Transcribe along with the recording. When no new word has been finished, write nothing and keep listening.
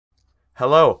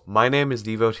Hello, my name is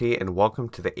Devotee and welcome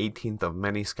to the 18th of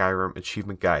many Skyrim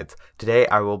achievement guides. Today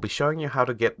I will be showing you how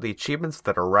to get the achievements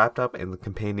that are wrapped up in the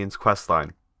Companion's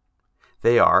Questline.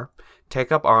 They are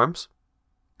Take Up Arms,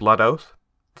 Blood Oath,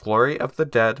 Glory of the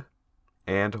Dead,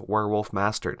 and Werewolf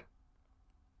Mastered.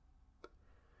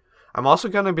 I'm also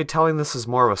going to be telling this as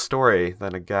more of a story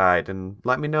than a guide, and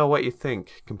let me know what you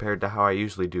think compared to how I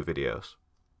usually do videos.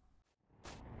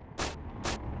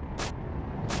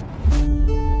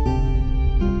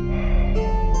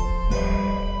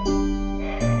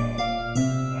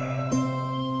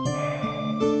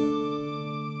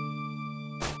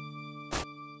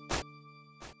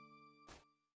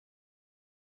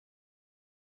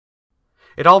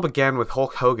 It all began with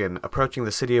Hulk Hogan approaching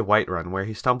the city of Whiterun, where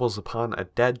he stumbles upon a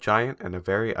dead giant and a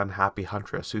very unhappy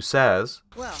huntress who says,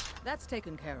 "Well, that's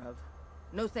taken care of.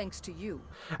 No thanks to you."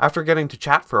 After getting to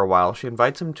chat for a while, she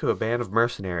invites him to a band of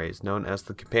mercenaries known as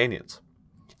the Companions.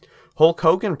 Hulk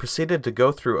Hogan proceeded to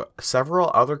go through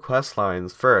several other quest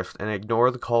lines first and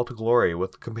ignore the call to glory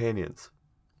with the Companions.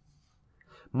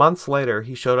 Months later,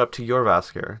 he showed up to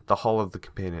Jorrvaskr, the Hall of the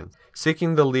Companions,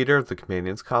 seeking the leader of the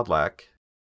Companions, Kodlak.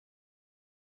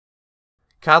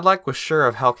 Kodlak was sure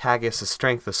of Helcaggis's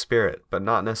strength of spirit, but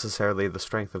not necessarily the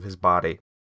strength of his body.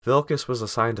 Vilkas was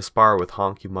assigned to spar with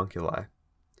Homunculi.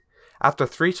 After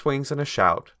 3 swings and a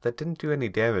shout that didn't do any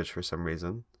damage for some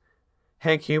reason,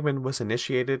 Hank Human was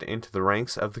initiated into the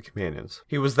ranks of the Companions.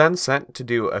 He was then sent to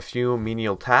do a few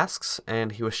menial tasks,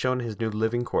 and he was shown his new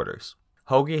living quarters.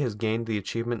 Hoagie has gained the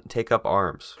achievement Take Up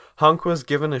Arms. Hunk was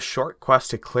given a short quest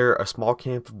to clear a small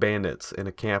camp of bandits in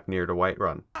a camp near to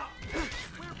Whiterun.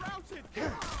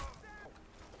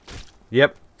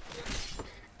 Yep.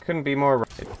 Couldn't be more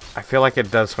right. I feel like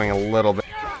it does swing a little bit.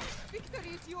 Victory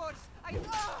is yours.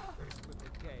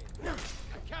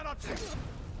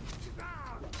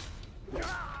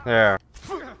 There.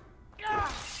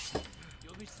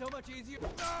 You'll be so much easier.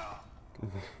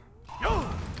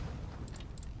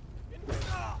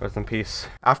 Rest in peace.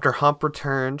 After Hump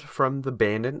returned from the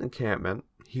bandit encampment,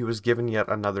 he was given yet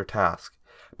another task,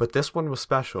 but this one was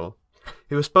special.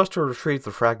 He was supposed to retrieve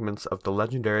the fragments of the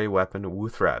legendary weapon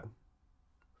Wuthrad.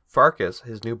 Farkas,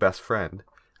 his new best friend,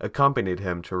 accompanied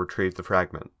him to retrieve the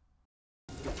fragment.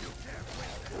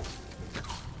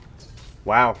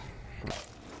 Wow.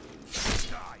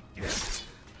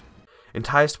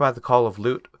 Enticed by the call of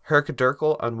loot,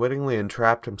 Herkadurkle unwittingly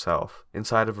entrapped himself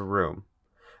inside of a room,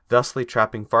 thusly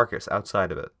trapping Farkas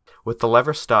outside of it. With the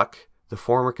lever stuck, the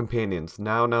former companions,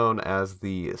 now known as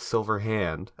the Silver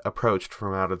Hand, approached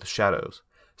from out of the shadows,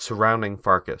 surrounding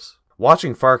Farkas.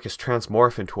 Watching Farkas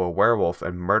transmorph into a werewolf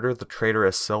and murder the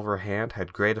traitorous Silver Hand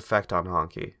had great effect on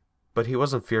Honky, but he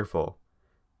wasn't fearful.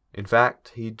 In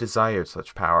fact, he desired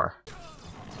such power.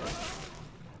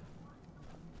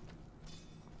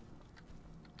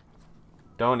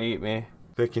 Don't eat me.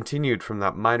 They continued from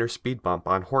that minor speed bump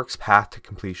on Hork's path to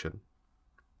completion.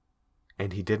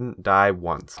 And he didn't die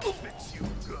once.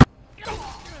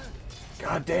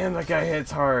 God damn, that guy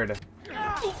hits hard.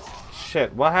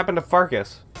 Shit, what happened to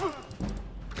Farkas?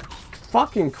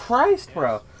 Fucking Christ,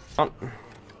 bro.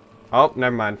 Oh,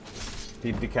 never mind.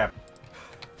 He decapped.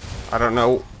 I don't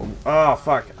know. Oh,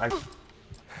 fuck.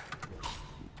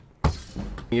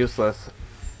 Useless.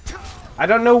 I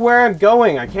don't know where I'm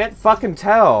going. I can't fucking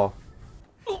tell.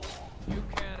 You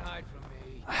can't hide from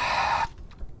me.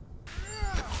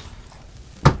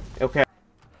 Okay.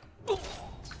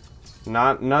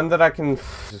 None that I can.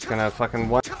 Just gonna fucking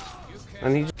what?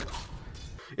 And he.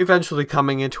 Eventually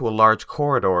coming into a large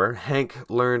corridor, Hank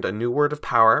learned a new word of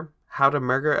power, how to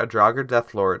murder a Draugr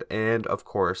Deathlord, and of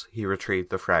course, he retrieved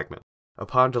the fragment.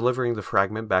 Upon delivering the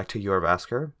fragment back to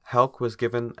Jorrvaskr, Helk was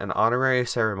given an honorary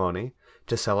ceremony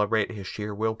to celebrate his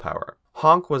sheer willpower.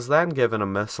 Honk was then given a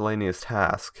miscellaneous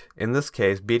task, in this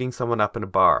case beating someone up in a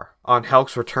bar. On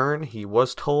Helk's return, he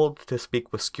was told to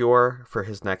speak with Skjor for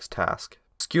his next task.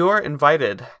 Skjor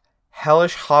invited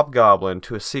Hellish Hobgoblin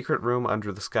to a secret room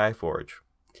under the Skyforge.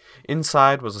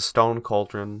 Inside was a stone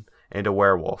cauldron and a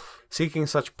werewolf. Seeking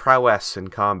such prowess in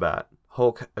combat,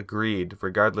 Hulk agreed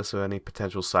regardless of any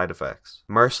potential side effects.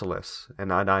 Merciless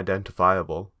and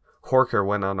unidentifiable, Horker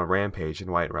went on a rampage in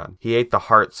Whiterun. He ate the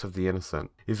hearts of the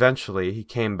innocent. Eventually, he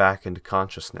came back into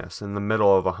consciousness in the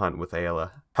middle of a hunt with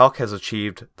Ayla. Helk has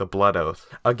achieved the Blood Oath.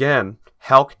 Again,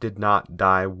 Helk did not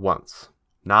die once.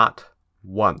 Not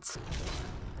once.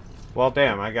 Well,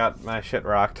 damn, I got my shit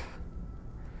rocked.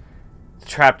 The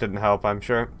trap didn't help, I'm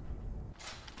sure.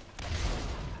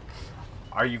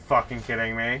 Are you fucking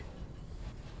kidding me?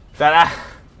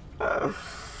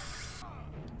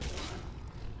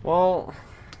 Well,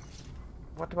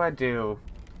 what do I do?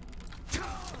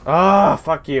 Ah,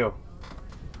 fuck you.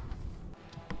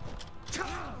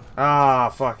 Ah,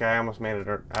 fuck, I almost made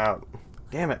it out.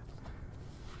 Damn it.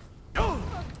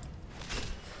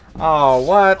 Oh,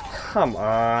 what? Come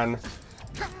on.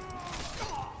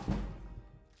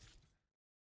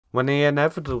 When he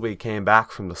inevitably came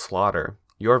back from the slaughter,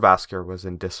 Jorvaskr was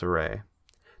in disarray.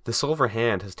 The Silver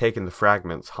Hand has taken the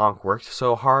fragments Honk worked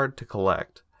so hard to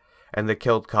collect, and they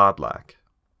killed Kodlak.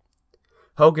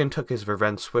 Hogan took his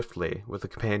revenge swiftly, with a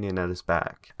companion at his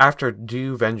back. After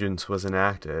due vengeance was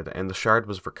enacted and the shard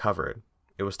was recovered,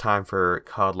 it was time for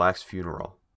Kodlak's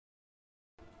funeral.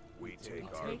 We take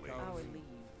our leave.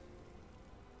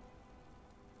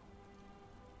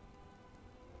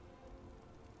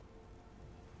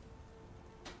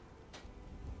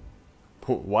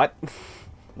 What?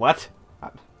 What?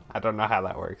 I don't know how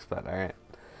that works, but alright.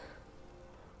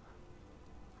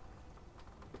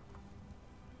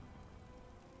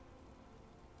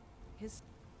 His...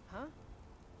 huh?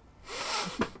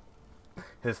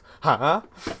 His... huh?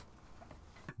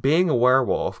 Being a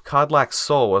werewolf, Kodlak's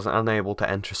soul was unable to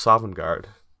enter Sovngarde.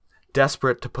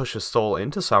 Desperate to push his soul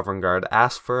into Sovngarde,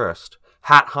 ass first,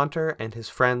 Hat Hunter and his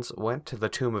friends went to the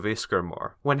tomb of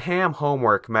Iskermor. When Ham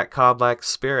Homework met Kodlak's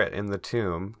spirit in the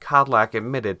tomb, Kodlak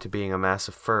admitted to being a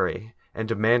massive furry, and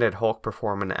demanded Hulk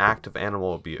perform an act of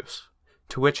animal abuse,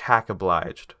 to which Hack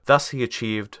obliged. Thus he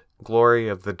achieved Glory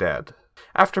of the Dead.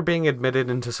 After being admitted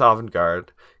into Sovngarde,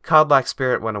 Kodlak's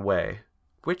spirit went away,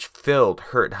 which filled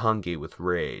Hurt Hungy with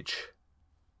rage.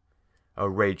 A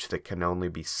rage that can only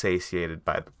be satiated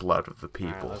by the blood of the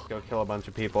people. Alright, let's go kill a bunch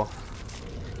of people.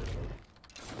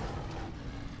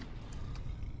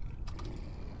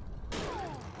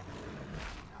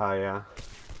 Oh yeah.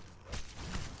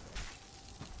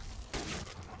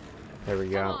 There we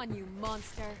go. Come on, you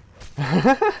monster.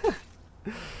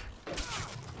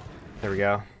 There we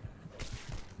go.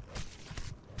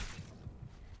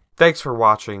 Thanks for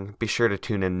watching. Be sure to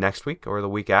tune in next week or the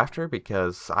week after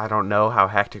because I don't know how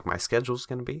hectic my schedule is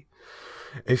going to be.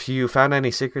 If you found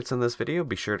any secrets in this video,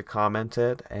 be sure to comment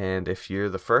it. And if you're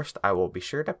the first, I will be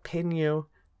sure to pin you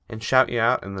and shout you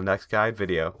out in the next guide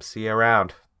video. See you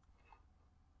around.